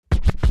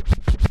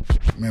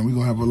Man, we're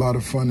going to have a lot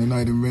of fun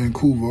tonight in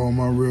Vancouver, all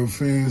my real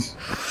fans.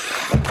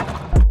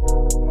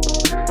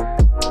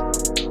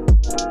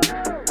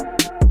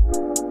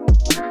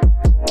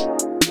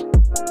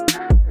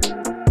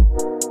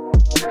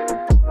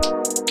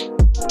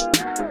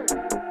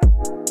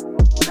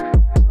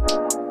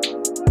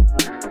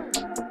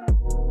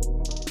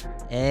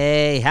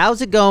 Hey,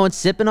 how's it going?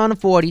 Sipping on a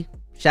 40.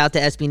 Shout out to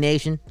SB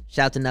Nation.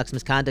 Shout out to Nux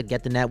Misconduct.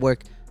 Get the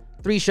network.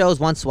 3 shows,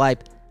 1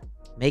 swipe.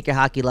 Make your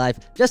hockey life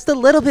just a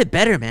little bit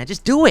better, man.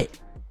 Just do it.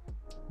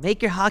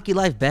 Make your hockey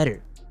life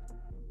better.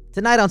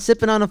 Tonight on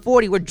Sipping on a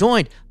 40, we're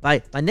joined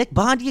by Nick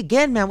Bondi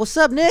again, man. What's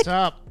up, Nick? What's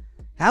up?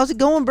 How's it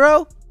going,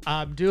 bro?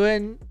 I'm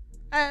doing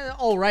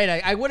all right.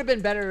 I would have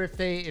been better if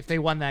they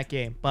won that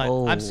game, but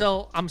I'm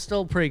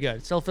still pretty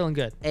good. Still feeling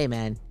good. Hey,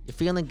 man, you're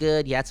feeling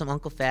good. You had some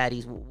Uncle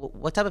Fatty's.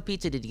 What type of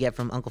pizza did you get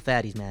from Uncle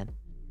Fatty's, man?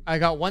 I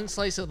got 1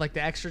 slice of like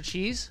the extra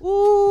cheese.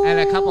 Ooh. And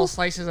a couple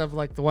slices of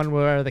like the one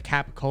where the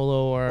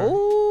Capicolo or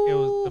it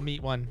was the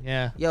meat one.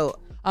 Yeah. Yo.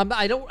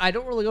 I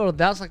don't really go to.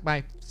 That was like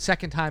my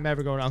second time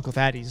ever going to Uncle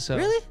Fatty's. So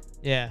really?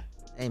 Yeah.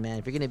 Hey, man,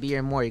 if you're gonna be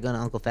here more, you're going to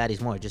Uncle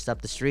Fatty's more, just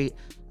up the street.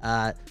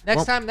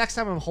 Next time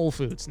I'm Whole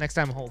Foods.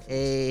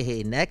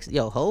 Hey,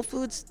 Whole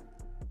Foods.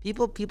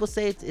 People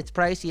say it's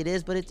pricey. It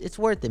is, but it's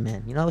worth it,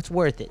 man. You know, it's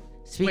worth it.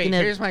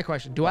 Here's my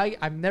question.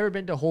 I've never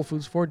been to Whole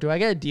Foods before. Do I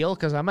get a deal?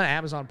 Because I'm an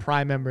Amazon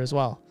Prime member as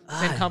well.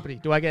 Same company.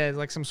 Do I get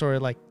like some sort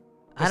of like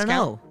discount? I don't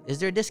know. Is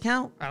there a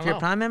discount if you're a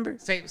Prime member?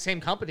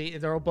 Same company.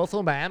 They're both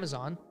owned by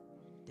Amazon.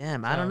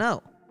 Damn, I don't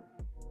know.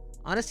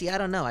 Honestly, I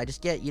don't know. I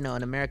just get,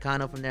 an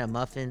Americano from there, a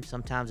muffin,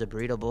 sometimes a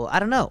burrito bowl. I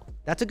don't know.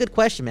 That's a good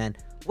question, man.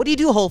 What do you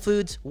do, Whole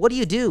Foods? What do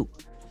you do?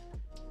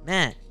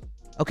 Man.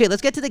 Okay,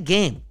 let's get to the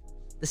game.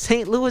 The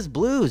St. Louis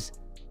Blues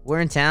were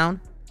in town,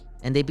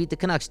 and they beat the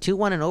Canucks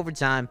 2-1 in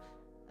overtime.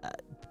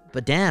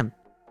 But damn,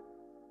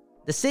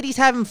 the city's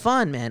having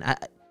fun, man.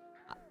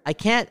 I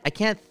can't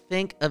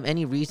think of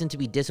any reason to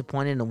be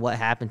disappointed in what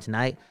happened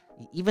tonight.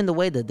 Even the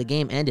way that the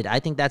game ended, I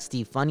think that's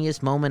the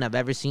funniest moment I've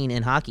ever seen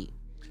in hockey.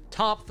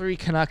 Top 3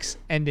 Canucks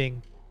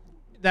ending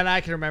that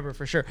I can remember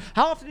for sure.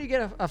 How often do you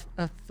get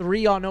a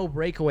 3-0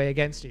 breakaway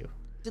against you?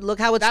 Dude, look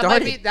how it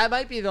started. That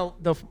might be the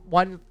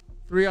one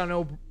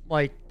 3-0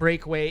 like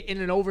breakaway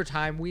in an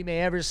overtime we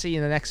may ever see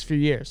in the next few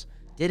years.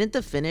 Didn't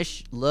the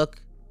finish look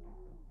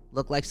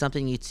like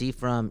something you'd see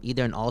from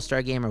either an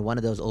all-star game or one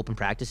of those open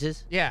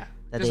practices? Yeah.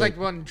 Just like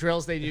one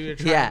drills they do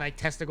to try and like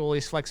test the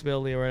goalie's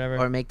flexibility or whatever.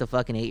 Or make the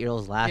fucking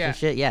 8-year-olds laugh and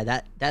shit. Yeah,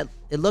 that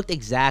it looked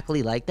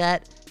exactly like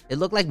that. It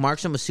looked like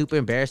Markstrom was super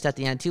embarrassed at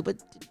the end too, but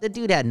the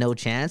dude had no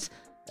chance.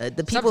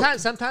 The people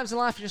sometimes in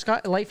life you just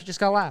got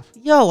to laugh.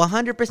 Yo,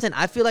 100%.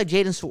 I feel like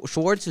Jaden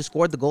Schwartz, who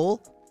scored the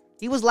goal,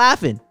 he was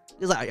laughing.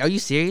 He was like, "Are you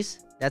serious?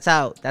 That's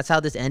how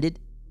this ended?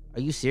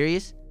 Are you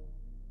serious?"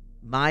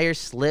 Myers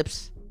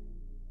slips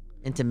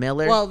into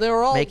Miller. Well, they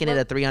were all making it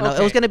a 3-0. Okay.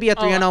 It was going to be a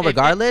 3-0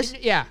 regardless.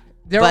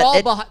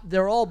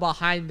 They're all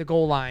behind the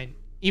goal line,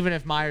 even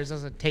if Myers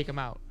doesn't take them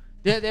out.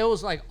 They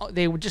was like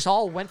they just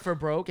all went for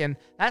broke, and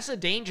that's the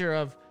danger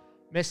of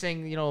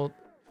missing,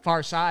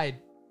 far side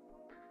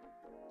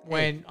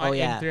when in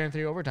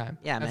 3-on-3 overtime.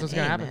 Yeah, that's man. What's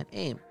gonna happen. Man,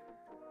 aim.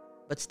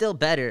 But still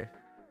better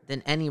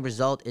than any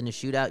result in a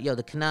shootout. Yo,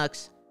 the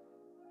Canucks,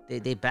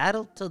 they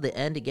battled till the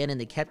end again, and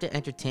they kept it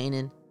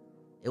entertaining.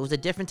 It was a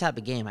different type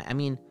of game. I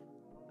mean,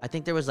 I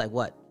think there was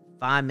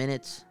 5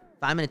 minutes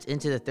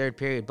into the third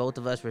period, both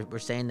of us were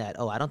saying that,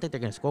 I don't think they're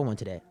going to score one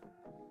today.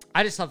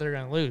 I just thought they were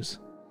going to lose.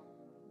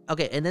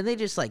 Okay, and then they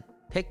just,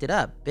 picked it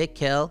up. Big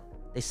kill.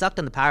 They sucked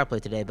on the power play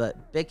today,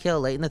 but big kill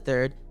late in the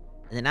third.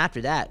 And then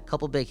after that,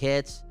 couple big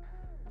hits,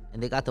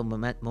 and they got the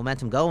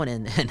momentum going.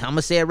 And I'm going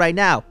to say it right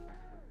now.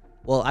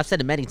 Well, I've said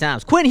it many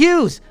times. Quinn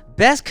Hughes,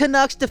 best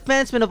Canucks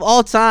defenseman of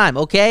all time,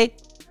 okay?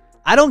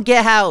 I don't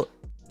get how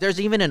there's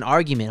even an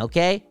argument,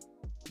 okay?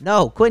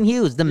 No, Quinn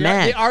Hughes, the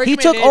man. He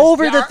took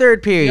over the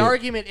third period. The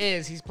argument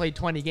is he's played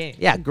 20 games.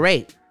 Yeah,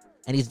 great.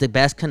 And he's the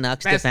best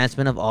Canucks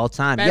defenseman of all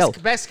time.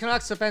 Best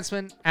Canucks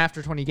defenseman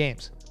after 20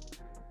 games.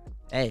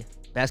 Hey,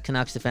 best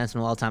Canucks defenseman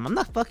of all time. I'm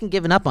not fucking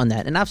giving up on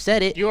that. And I've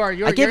said it.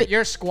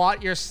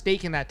 You're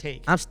staking that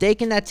take. I'm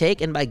staking that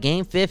take. And by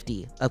game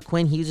 50 of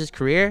Quinn Hughes'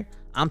 career,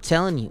 I'm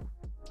telling you,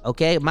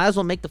 okay? Might as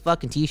well make the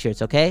fucking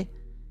t-shirts, okay?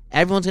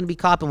 Everyone's going to be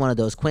copping one of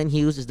those. Quinn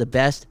Hughes is the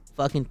best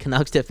fucking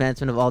Canucks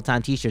defenseman of all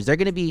time t-shirts. They're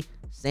going to be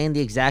saying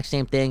the exact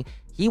same thing.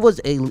 He was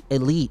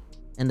elite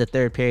in the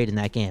third period in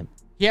that game.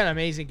 He had an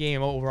amazing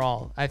game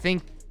overall. I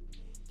think,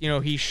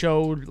 he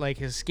showed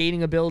his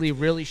skating ability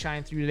really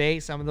shined through today.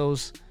 Some of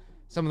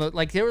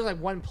the there was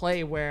one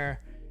play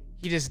where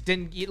he just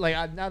didn't get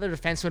another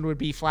defenseman would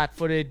be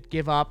flat-footed,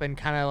 give up, and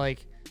kind of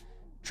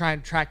try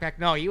and track back.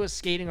 No, he was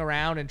skating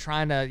around and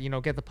trying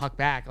to get the puck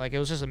back. It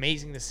was just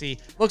amazing to see.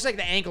 Looks like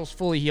the ankle's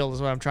fully healed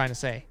is what I'm trying to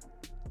say.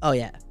 Oh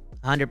yeah,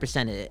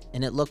 100%.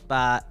 And it looked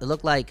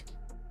like.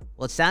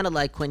 Well, it sounded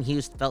like Quinn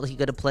Hughes felt he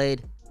could have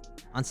played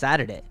on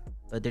Saturday,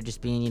 but they're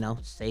just being,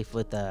 safe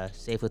with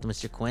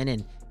Mr. Quinn,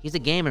 and he's a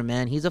gamer,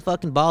 man. He's a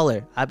fucking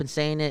baller. I've been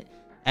saying it.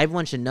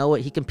 Everyone should know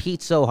it. He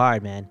competes so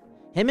hard, man.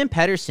 Him and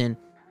Pettersson,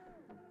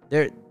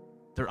 they're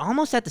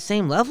almost at the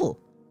same level.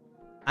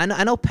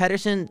 I know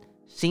Pedersen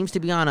seems to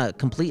be on a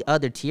complete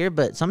other tier,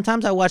 but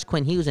sometimes I watch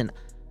Quinn Hughes and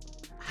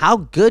how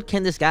good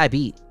can this guy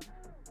be?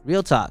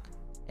 Real talk.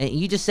 And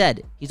you just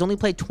said he's only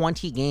played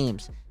 20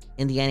 games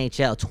in the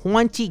NHL.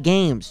 20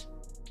 games.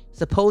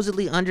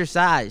 Supposedly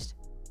undersized.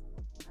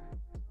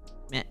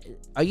 Man,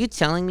 are you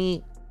telling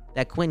me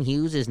that Quinn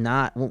Hughes is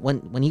not,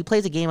 when he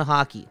plays a game of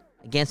hockey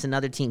against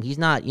another team, he's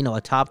not,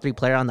 a top 3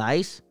 player on the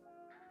ice,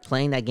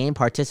 playing that game,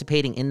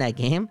 participating in that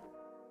game?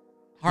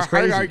 Hard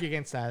to argue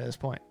against that at this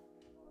point.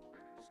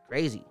 It's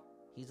crazy.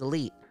 He's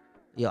elite.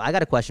 Yo, I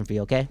got a question for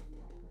you, okay?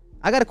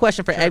 I got a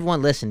question for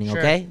everyone listening,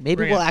 okay?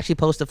 Maybe we'll actually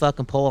post a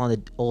fucking poll on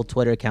the old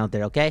Twitter account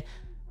there, okay?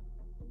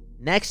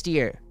 Next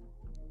year,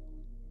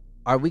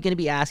 are we going to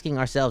be asking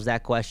ourselves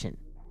that question?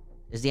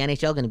 Is the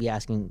NHL going to be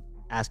asking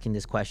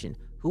this question?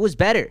 Who is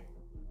better,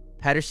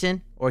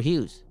 Pedersen or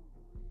Hughes?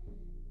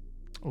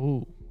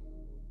 Ooh.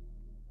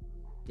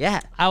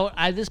 Yeah.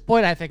 At this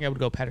point, I think I would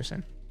go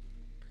Pedersen.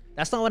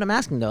 That's not what I'm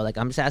asking, though. Like,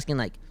 I'm just asking,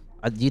 like,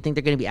 do you think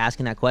they're going to be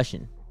asking that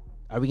question?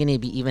 Are we going to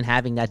be even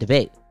having that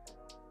debate?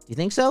 Do you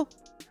think so?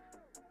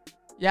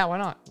 Yeah, why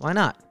not? Why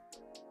not?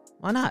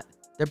 Why not?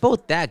 They're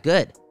both that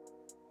good.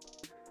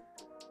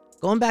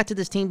 Going back to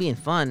this team being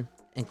fun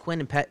and Quinn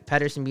and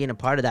Pedersen being a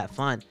part of that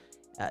fun.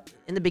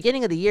 In the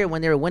beginning of the year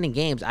when they were winning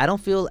games, I don't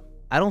feel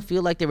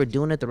like they were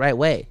doing it the right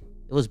way.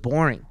 It was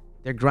boring.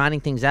 They're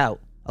grinding things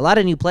out. A lot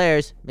of new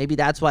players. Maybe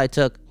that's why it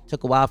took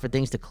a while for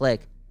things to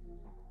click.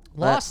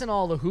 Lost in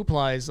all the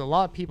hoopla is a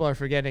lot of people are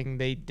forgetting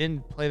they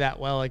didn't play that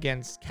well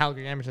against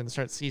Calgary and Edmonton to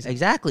start the season.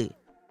 Exactly.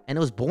 And it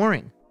was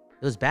boring.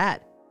 It was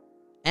bad.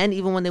 And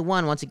even when they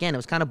won, once again, it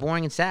was kind of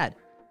boring and sad.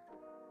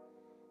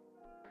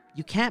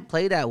 You can't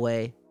play that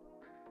way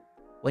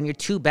when your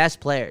two best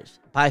players,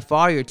 by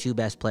far your two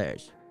best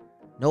players,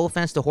 no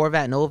offense to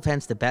Horvat, no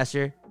offense to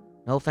Besser,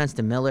 no offense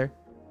to Miller,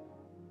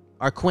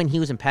 are Quinn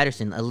Hughes and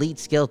Pedersen, elite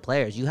skilled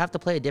players. You have to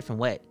play a different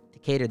way to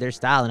cater their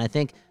style. And I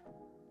think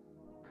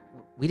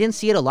we didn't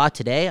see it a lot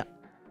today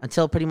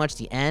until pretty much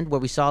the end where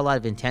we saw a lot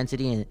of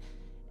intensity.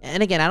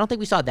 And again, I don't think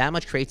we saw that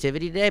much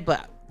creativity today,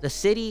 but the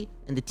city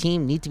and the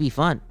team need to be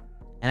fun.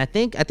 And I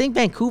think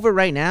Vancouver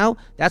right now,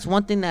 that's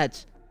one thing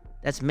that's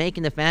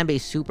making the fan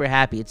base super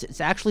happy. It's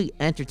actually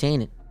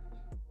entertaining.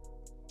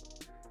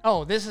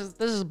 Oh, this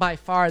is by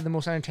far the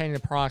most entertaining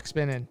the Proc's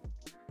been in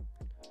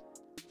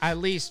at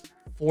least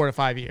 4 to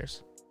 5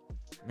 years.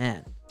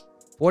 Man,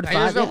 4 to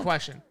 5. There's no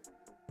question.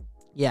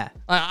 Yeah.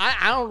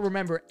 I don't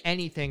remember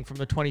anything from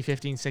the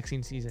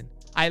 2015-16 season.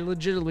 I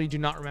legitimately do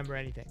not remember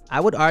anything.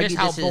 I would argue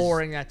just how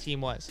boring that team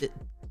was.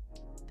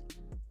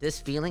 This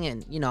feeling,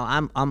 and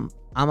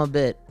I'm a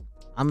bit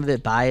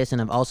biased,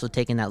 and I've also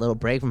taken that little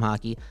break from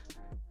hockey.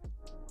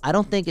 I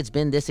don't think it's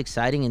been this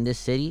exciting in this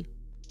city,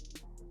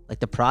 like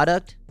the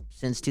product,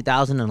 since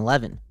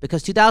 2011.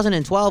 Because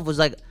 2012 was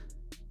like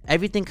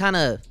everything kind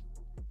of,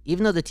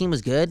 even though the team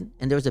was good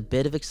and there was a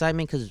bit of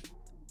excitement because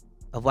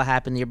of what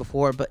happened the year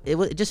before, but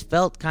it just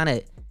felt kind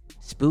of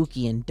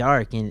spooky and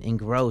dark and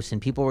gross,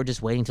 and people were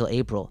just waiting till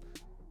April.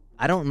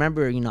 I don't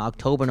remember,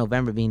 October,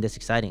 November being this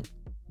exciting.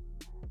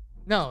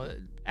 No,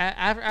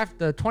 after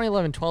the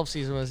 2011-12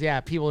 season was,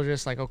 people were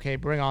just like, okay,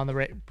 bring on the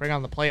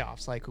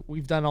playoffs. Like,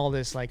 we've done all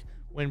this like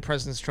win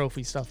President's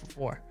Trophy stuff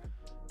before,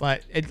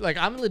 but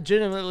I was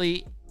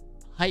legitimately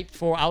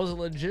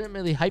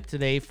hyped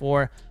today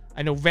for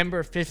a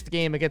November 5th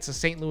game against the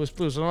St. Louis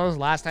Blues. When was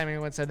the last time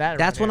anyone said that?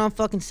 That's what I'm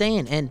fucking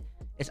saying, and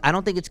I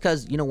don't think it's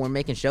because we're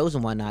making shows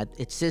and whatnot.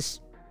 It's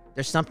just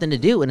there's something to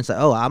do, and it's like,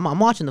 oh, I'm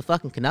watching the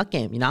fucking Canuck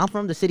game. I'm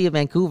from the city of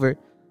Vancouver,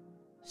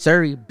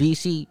 Surrey,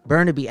 BC,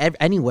 Burnaby,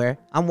 anywhere.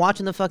 I'm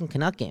watching the fucking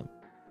Canuck game.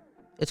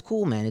 It's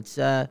cool, man. It's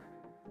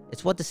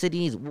what the city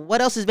needs. What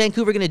else is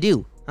Vancouver gonna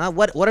do? Huh?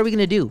 What are we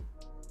gonna do?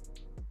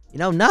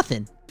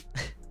 Nothing.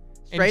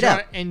 Straight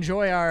up.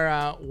 Enjoy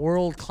our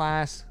world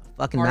class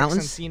fucking parks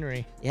mountains and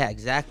scenery. Yeah,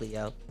 exactly,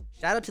 yo.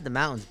 Shout out to the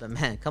mountains, but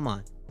man, come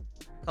on.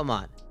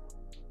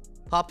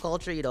 Pop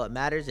culture, it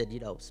matters,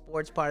 and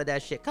sports part of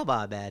that shit. Come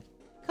on, man.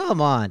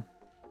 Come on.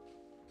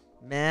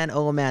 Man,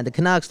 oh man, the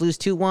Canucks lose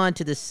 2-1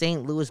 to the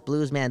St. Louis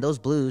Blues. Man, those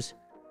Blues.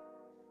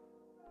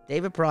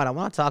 David Perron, I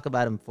want to talk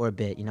about him for a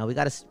bit. We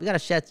gotta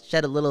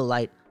shed a little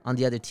light on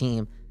the other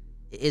team.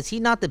 Is he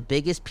not the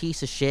biggest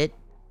piece of shit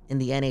in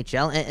the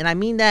NHL? And I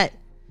mean that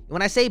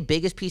when I say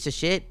biggest piece of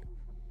shit,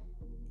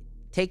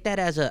 take that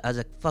as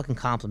a fucking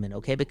compliment,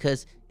 okay?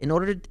 Because in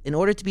order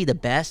to be the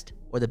best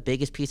or the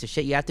biggest piece of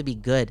shit, you have to be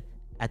good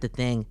at the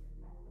thing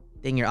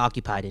you're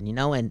occupied in,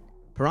 And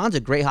Perron's a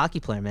great hockey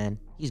player, man.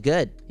 He's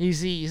good.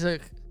 He's a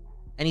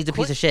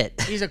piece of shit.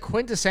 He's a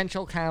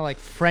quintessential kind of like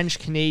French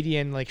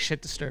Canadian like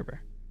shit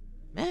disturber.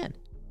 Man,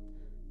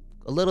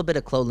 a little bit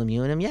of Claude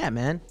Lemieux in him, yeah,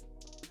 man.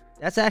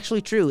 That's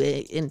actually true.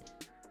 And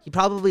he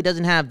probably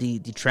doesn't have the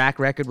track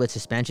record with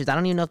suspensions. I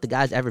don't even know if the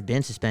guy's ever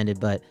been suspended,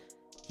 but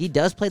he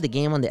does play the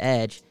game on the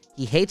edge.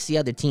 He hates the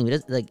other team. He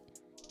does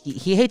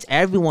he hates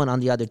everyone on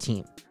the other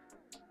team.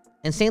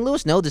 And St.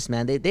 Louis know this,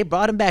 man. They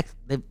brought him back.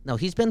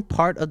 He's been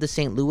part of the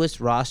St. Louis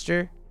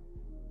roster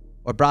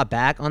or brought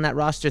back on that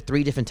roster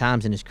 3 different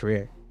times in his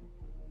career.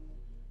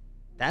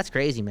 That's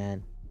crazy,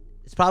 man.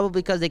 It's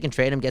probably because they can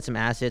trade him, get some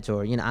assets,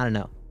 or I don't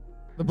know.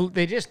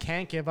 They just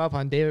can't give up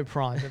on David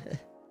Perron.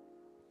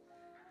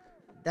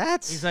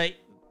 He's like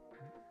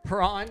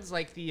Perron's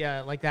like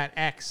the like that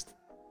ex.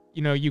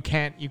 You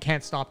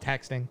can't stop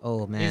texting.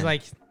 Oh man. He's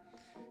like,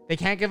 they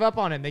can't give up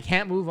on him. They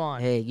can't move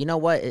on. Hey, you know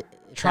what?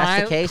 If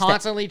that's the case,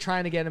 Constantly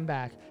trying to get him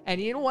back.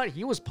 And you know what?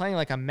 He was playing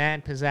like a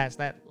man possessed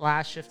that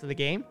last shift of the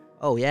game.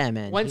 Oh yeah,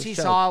 man. Once he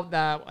saw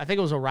that, I think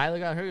it was O'Reilly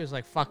got hurt. He was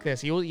like, "Fuck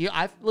this."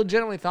 I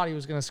legitimately thought he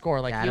was gonna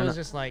score. Like, he was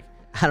just like,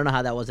 I don't know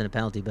how that wasn't a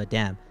penalty, but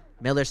damn,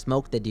 Miller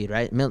smoked the dude,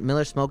 right?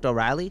 Miller smoked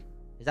O'Reilly.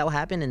 Is that what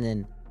happened? And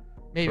then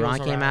maybe Perron it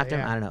was came O'Reilly, after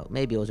him. yeah. I don't know.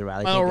 Maybe it was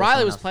O'Reilly. Well,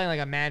 O'Reilly was playing like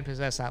a man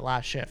possessed that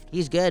last shift.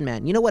 He's good,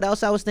 man. You know what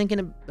else I was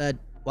thinking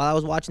while I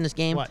was watching this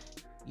game? What?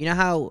 You know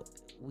how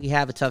we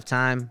have a tough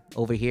time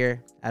over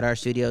here at our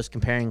studios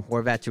comparing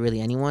Horvat to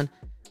really anyone?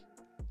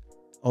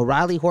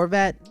 O'Reilly,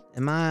 Horvat,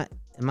 am I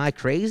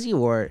crazy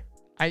or?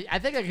 I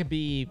think that could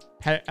be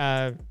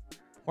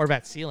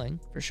Horvat's ceiling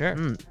for sure.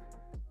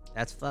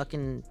 That's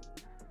fucking,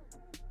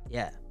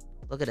 yeah.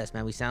 Look at us,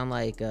 man. We sound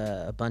like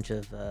a bunch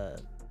of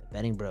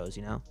betting bros,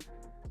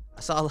 I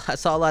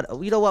saw a lot.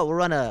 You know what? We'll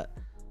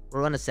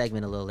run a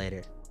segment a little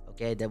later.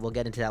 Okay, that we'll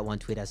get into that one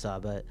tweet I saw,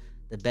 but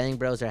the betting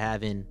bros are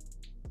having.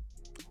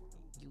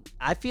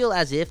 I feel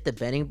as if the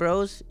betting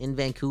bros in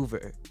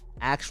Vancouver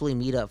actually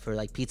meet up for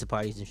like pizza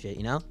parties and shit.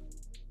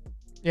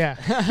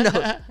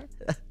 Yeah.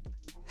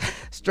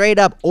 Straight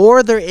up,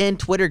 or they're in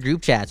Twitter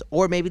group chats,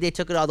 or maybe they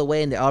took it all the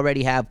way and they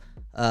already have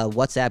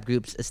WhatsApp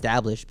groups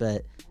established.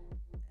 But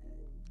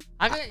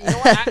You know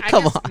what?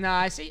 Come on. No,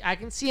 I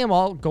can see them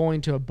all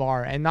going to a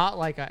bar, and not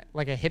like a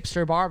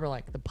hipster bar, but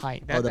like the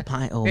Pint. The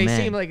Pint. Oh they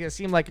man. They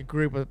seem like a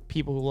group of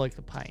people who like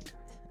the Pint.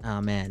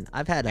 Oh man,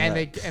 I've had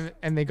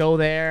And they go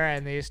there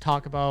and they just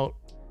talk about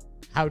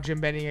how Jim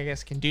Benning, I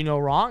guess, can do no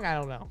wrong. I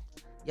don't know.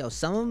 Yo,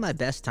 some of my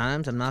best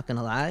times, I'm not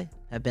gonna lie,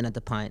 have been at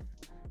the Pint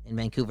in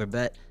Vancouver.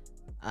 But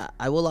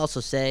I will also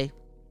say,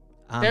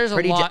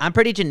 I'm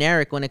pretty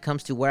generic when it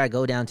comes to where I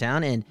go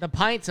downtown, and the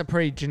Pint's a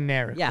pretty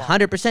generic. Yeah, bar.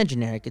 100%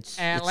 generic. It's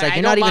like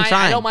you're not even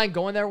trying. I don't mind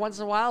going there once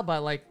in a while,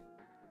 but like,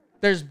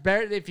 there's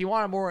better if you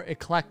want a more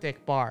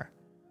eclectic bar.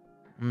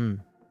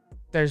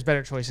 There's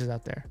better choices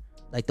out there.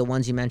 Like the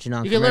ones you mentioned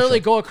on. You can literally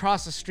go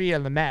across the street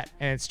on the Met,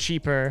 and it's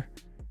cheaper.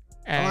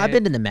 I've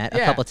been to the Met a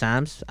couple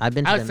times. I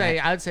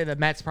would say the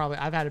Met's probably.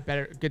 I've had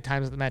good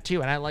times at the Met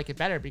too, and I like it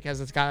better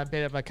because it's got a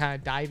bit of a kind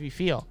of divey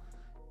feel,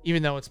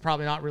 even though it's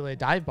probably not really a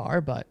dive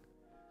bar. But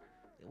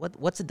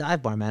what's a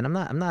dive bar, man?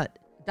 I'm not.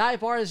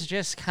 Dive bar is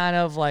just kind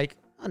of like,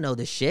 I don't know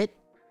this shit.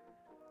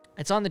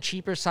 It's on the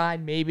cheaper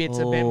side. Maybe it's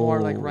a bit more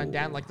like run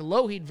down. Like the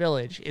Lougheed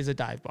Village is a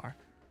dive bar.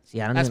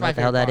 See, I don't even know what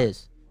the hell that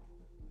is.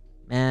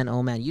 Man,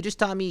 oh man, you just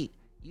taught me.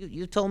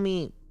 You told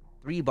me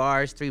 3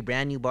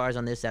 brand new bars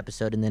on this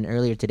episode, and then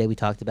earlier today we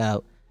talked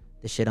about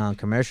the shit on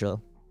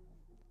Commercial.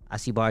 I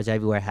see bars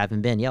everywhere,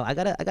 haven't been. Yo, I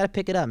gotta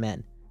pick it up,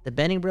 man. The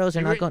Benning Bros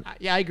are not going.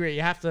 Yeah, I agree.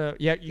 You have to.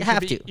 Yeah,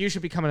 you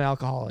should become an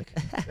alcoholic.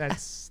 That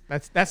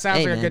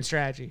sounds like a good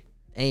strategy.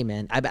 Hey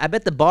man, I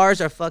bet the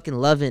bars are fucking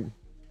loving.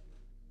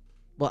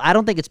 Well, I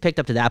don't think it's picked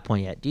up to that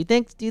point yet. Do you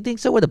think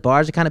so? Where the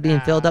bars are kind of being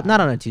filled up?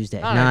 Not on a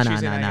Tuesday.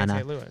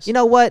 No. You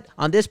know what?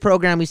 On this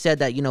program, we said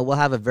that we'll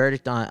have a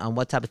verdict on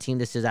what type of team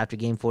this is after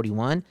game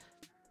 41.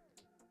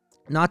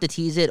 Not to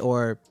tease it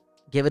or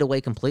give it away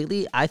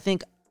completely. I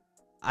think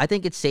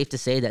it's safe to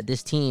say that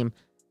this team,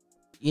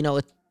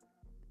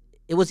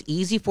 it was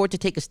easy for it to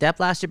take a step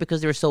last year because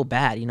they were so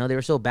bad. They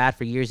were so bad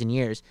for years and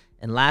years.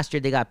 And last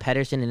year they got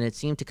Pettersson, and it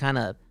seemed to kind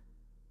of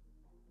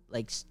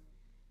like.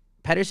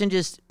 Pettersson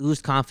just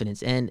oozed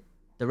confidence, and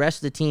the rest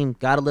of the team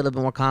got a little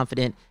bit more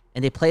confident,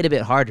 and they played a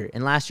bit harder.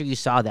 And last year you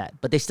saw that,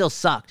 but they still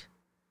sucked.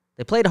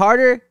 They played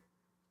harder.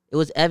 It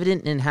was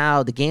evident in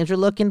how the games were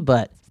looking,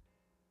 but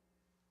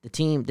the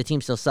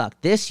team still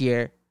sucked. This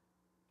year,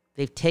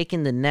 they've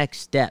taken the next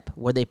step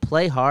where they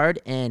play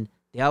hard, and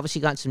they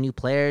obviously got some new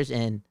players,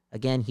 and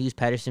again, Hughes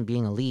Pettersson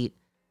being elite.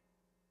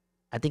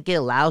 I think it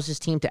allows this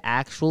team to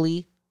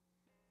actually,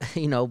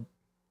 they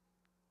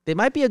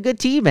might be a good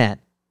team, man.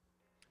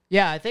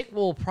 Yeah, I think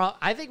we'll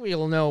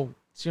know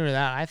sooner than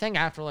that. I think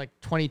after like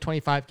 20,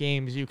 25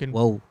 games, we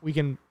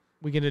can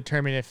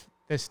determine if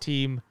this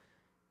team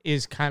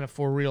is kind of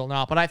for real or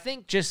not. But I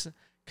think just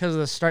because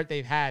of the start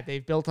they've had,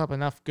 they've built up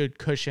enough good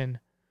cushion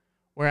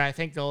where I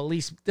think they'll at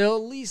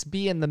least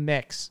be in the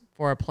mix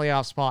for a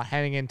playoff spot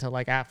heading into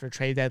like after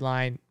trade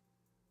deadline,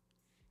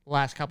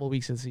 last couple of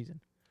weeks of the season.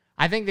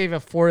 I think they've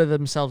afforded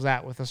themselves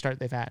that with the start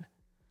they've had.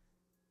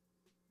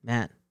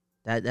 Man,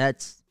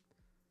 that's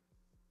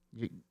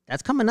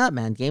coming up,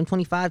 man. Game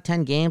 25,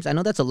 10 games. I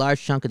know that's a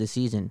large chunk of the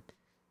season.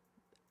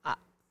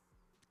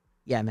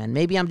 Yeah, man.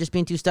 Maybe I'm just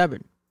being too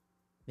stubborn.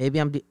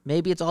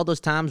 Maybe it's all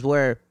those times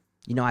where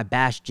I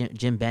bash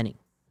Jim Benning.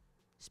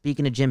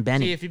 Speaking of Jim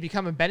Benning, see, if you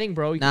become a betting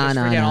bro, you can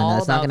just forget all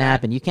that's not gonna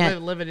happen. You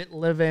can't live in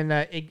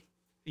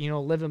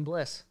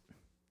bliss.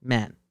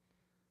 Man,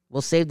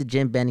 we'll save the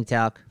Jim Benning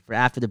talk for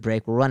after the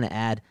break. We'll run an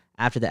ad.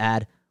 After the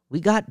ad,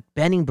 we got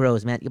Benning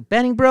Bros, man.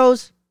 Benning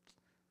Bros.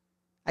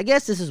 I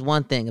guess this is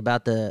one thing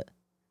about the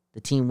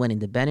team winning.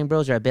 The Benning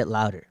Bros are a bit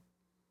louder.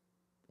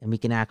 and we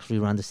can actually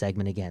run the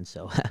segment again.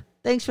 So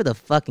thanks for the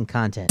fucking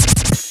content.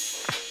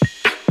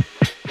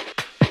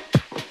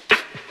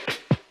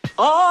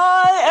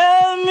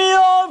 I am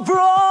your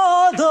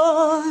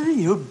brother,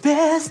 your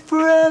best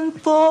friend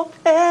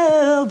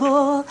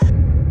forever.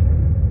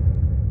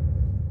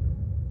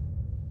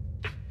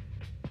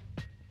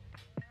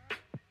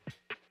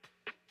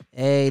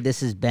 Hey,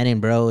 this is Ben and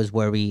Bros,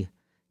 where we,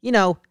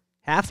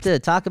 have to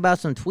talk about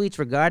some tweets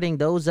regarding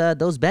those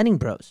betting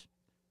bros,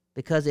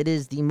 because it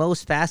is the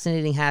most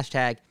fascinating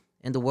hashtag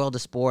in the world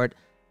of sport.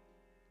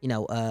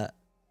 A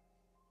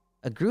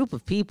group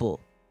of people,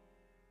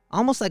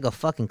 almost like a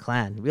fucking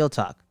clan. Real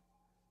talk.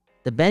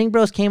 The betting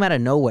bros came out of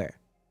nowhere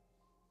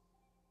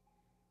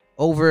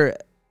over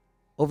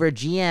a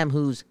GM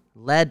who's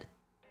led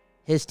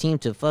his team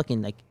to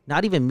fucking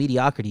not even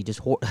mediocrity,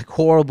 just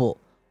horrible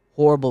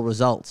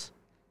results.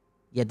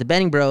 Yet the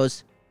betting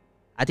bros,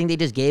 I think they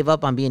just gave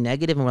up on being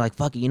negative and were like,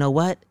 fuck it, you know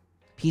what?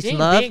 Peace and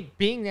love.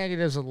 Being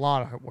negative is a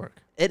lot of hard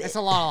work. It's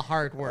a lot of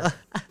hard work.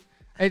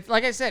 It's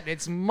like I said,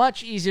 it's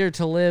much easier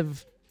to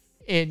live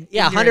in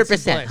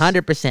 100%,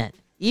 100%.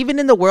 Even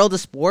in the world of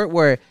sport,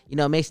 where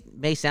it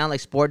may sound like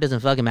sport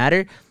doesn't fucking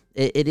matter,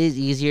 it is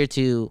easier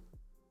to,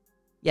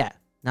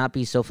 not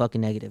be so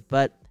fucking negative.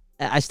 But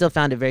I still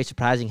found it very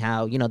surprising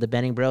how the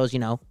betting bros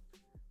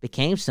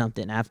became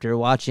something after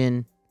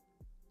watching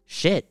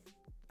shit.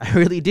 I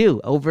really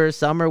do. Over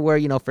summer where,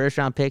 first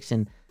round picks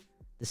and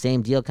the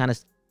same deal kind of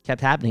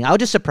kept happening. I was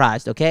just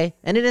surprised, okay?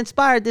 And it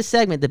inspired this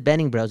segment, the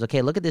betting bros.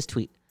 Okay, look at this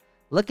tweet.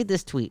 Look at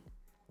this tweet.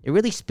 It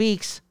really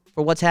speaks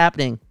for what's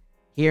happening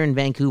here in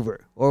Vancouver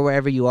or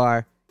wherever you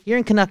are, here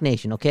in Canuck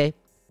Nation, okay?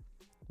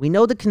 We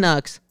know the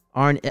Canucks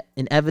are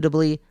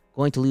inevitably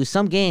going to lose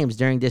some games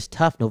during this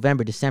tough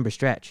November-December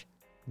stretch.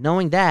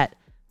 Knowing that,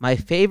 my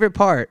favorite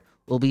part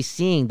will be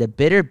seeing the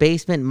bitter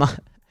basement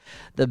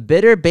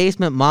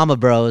mama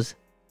bros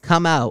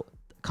come out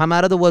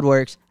of the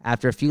woodworks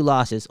after a few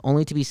losses,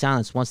 only to be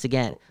silenced once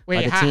again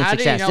by the team's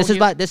success.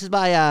 This is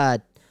by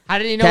how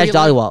did you know Taj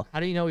Dollywall. How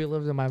do you know he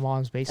lived in my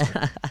mom's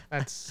basement?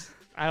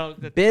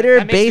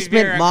 Bitter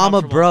basement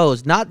mama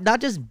bros. Not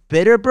just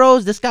bitter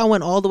bros. This guy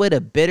went all the way to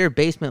bitter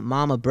basement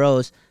mama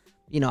bros.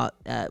 We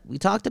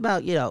talked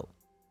about,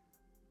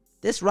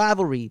 this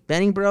rivalry.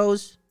 Betting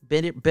bros,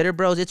 bitter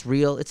bros, it's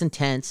real. It's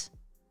intense.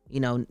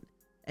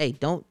 Hey,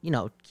 don't,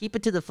 keep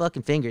it to the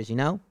fucking fingers,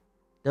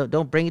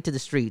 Don't bring it to the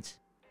streets.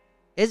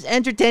 It's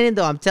entertaining,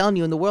 though. I'm telling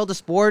you, in the world of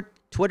sport,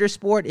 Twitter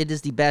sport, it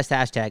is the best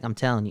hashtag. I'm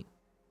telling you.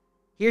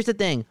 Here's the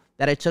thing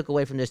that I took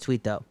away from this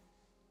tweet, though.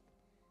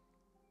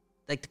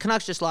 The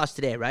Canucks just lost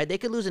today, right? They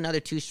could lose another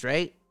 2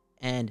 straight,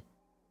 and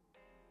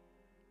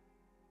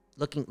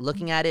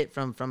looking at it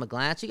from a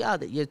glance,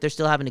 they're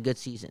still having a good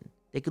season.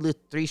 They could lose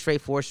 3 straight,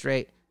 4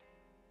 straight.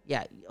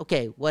 Yeah,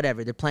 okay,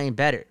 whatever. They're playing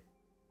better.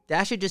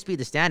 That should just be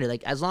the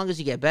standard. As long as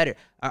you get better.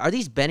 Are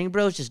these betting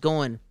bros just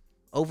going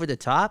over the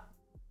top?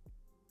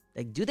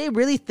 Do they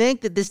really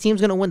think that this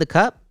team's going to win the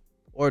cup?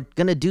 Or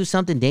going to do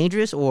something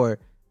dangerous? Or,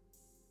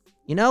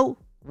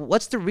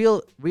 what's the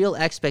real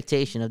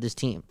expectation of this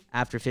team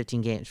after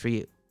 15 games for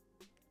you?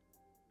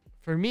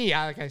 For me,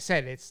 like I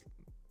said, it's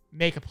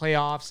make a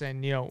playoffs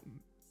and,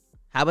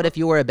 How about if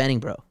you were a betting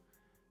bro?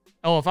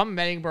 Oh, if I'm a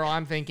betting bro,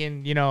 I'm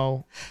thinking,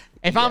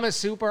 if I'm a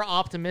super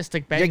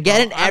optimistic betting You're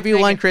getting bro,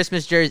 everyone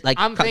Christmas jersey, Canuck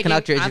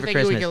jersey for I'm thinking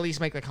Christmas. we can at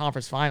least make the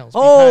conference finals.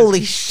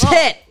 Holy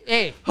shit!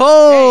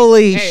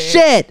 Holy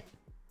shit!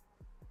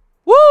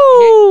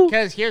 Woo!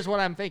 Because here's what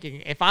I'm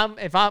thinking. If I'm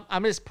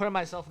just putting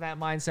myself in that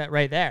mindset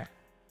right there,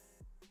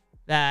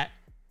 that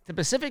the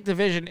Pacific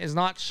Division is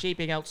not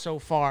shaping out so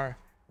far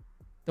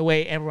the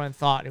way everyone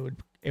thought it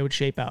would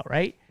shape out,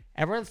 right?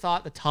 Everyone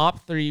thought the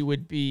top 3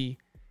 would be,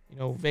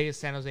 Vegas,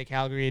 San Jose,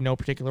 Calgary in no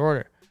particular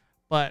order.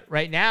 But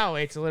right now,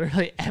 it's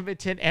literally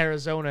Edmonton,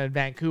 Arizona, and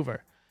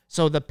Vancouver.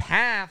 So the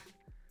path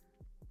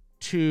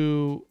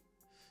to,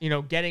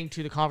 getting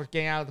to the conference,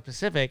 getting out of the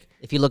Pacific.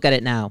 If you look at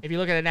it now,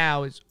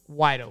 is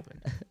wide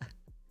open.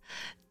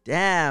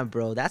 Damn,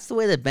 bro. That's the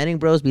way the betting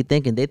bros be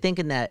thinking. They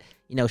thinking that,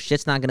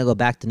 shit's not going to go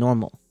back to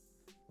normal.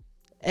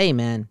 Hey,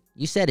 man,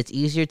 you said it's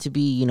easier to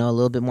be, a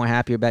little bit more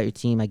happier about your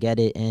team. I get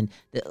it. And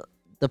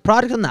the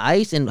product on the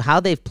ice and how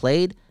they've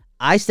played,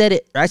 I said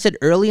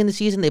early in the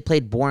season they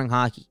played boring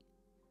hockey.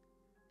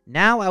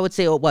 Now I would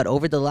say,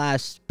 over the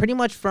last, pretty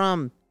much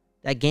from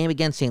that game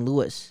against St.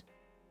 Louis,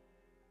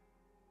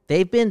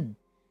 they've been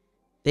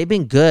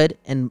good,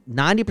 and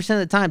 90% of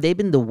the time they've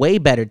been the way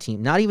better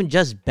team. Not even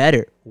just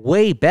better,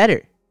 way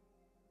better.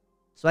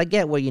 So I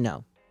get where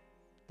the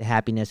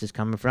happiness is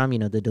coming from,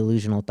 the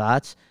delusional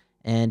thoughts,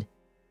 and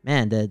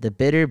man, the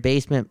bitter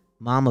basement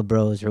mama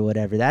bros or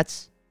whatever.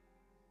 That's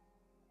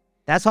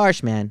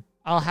harsh, man.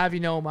 I'll have you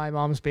know, my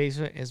mom's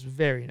basement is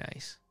very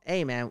nice.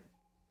 Hey, man.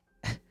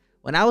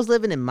 When I was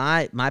living in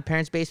my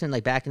parents'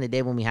 basement, back in the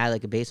day when we had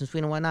a basement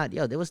suite and whatnot,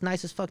 it was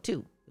nice as fuck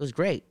too. It was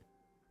great.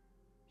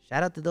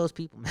 Shout out to those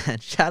people, man.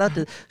 Shout out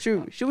to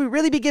should we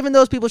really be giving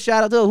those people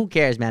shout out? Who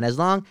cares, man? As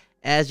long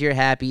as you're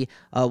happy.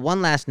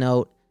 One last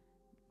note.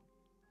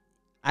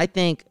 I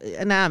think,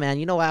 nah, man.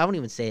 You know what? I won't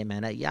even say it,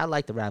 man. I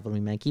like the rivalry,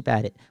 man. Keep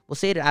at it. We'll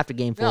say it after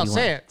game 41. No,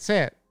 say it. Say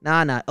it.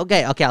 Nah.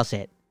 Okay, I'll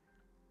say it.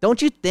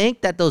 Don't you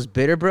think that those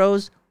bitter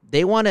bros,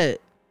 they want to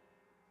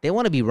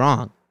be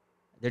wrong?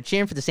 They're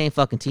cheering for the same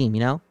fucking team,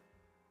 you know?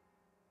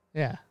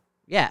 Yeah.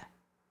 Yeah.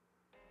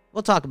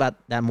 We'll talk about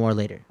that more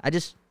later.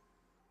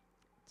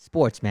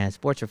 Sports, man.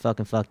 Sports are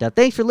fucking fucked up.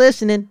 Thanks for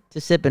listening to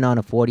Sipping on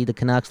a 40. The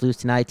Canucks lose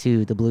tonight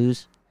to the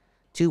Blues.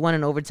 2-1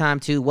 in overtime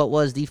to what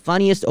was the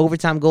funniest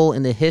overtime goal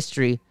in the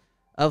history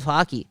of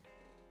hockey.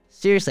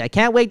 Seriously, I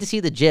can't wait to see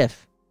the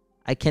GIF.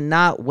 I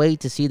cannot wait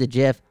to see the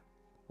GIF.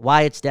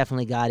 Wyatt's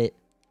definitely got it.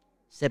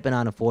 Sipping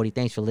on a 40.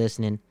 Thanks for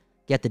listening.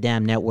 Get the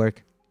damn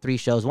network. 3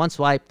 shows. 1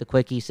 swipe. The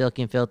Quickie,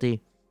 Silky and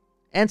Filthy.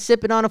 And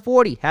Sipping on a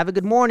 40. Have a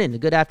good morning, a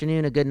good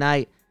afternoon, a good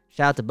night.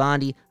 Shout out to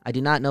Bondi. I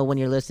do not know when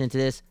you're listening to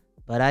this,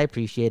 but I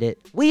appreciate it.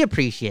 We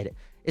appreciate it.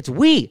 It's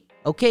we.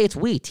 Okay, it's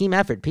we. Team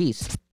effort. Peace.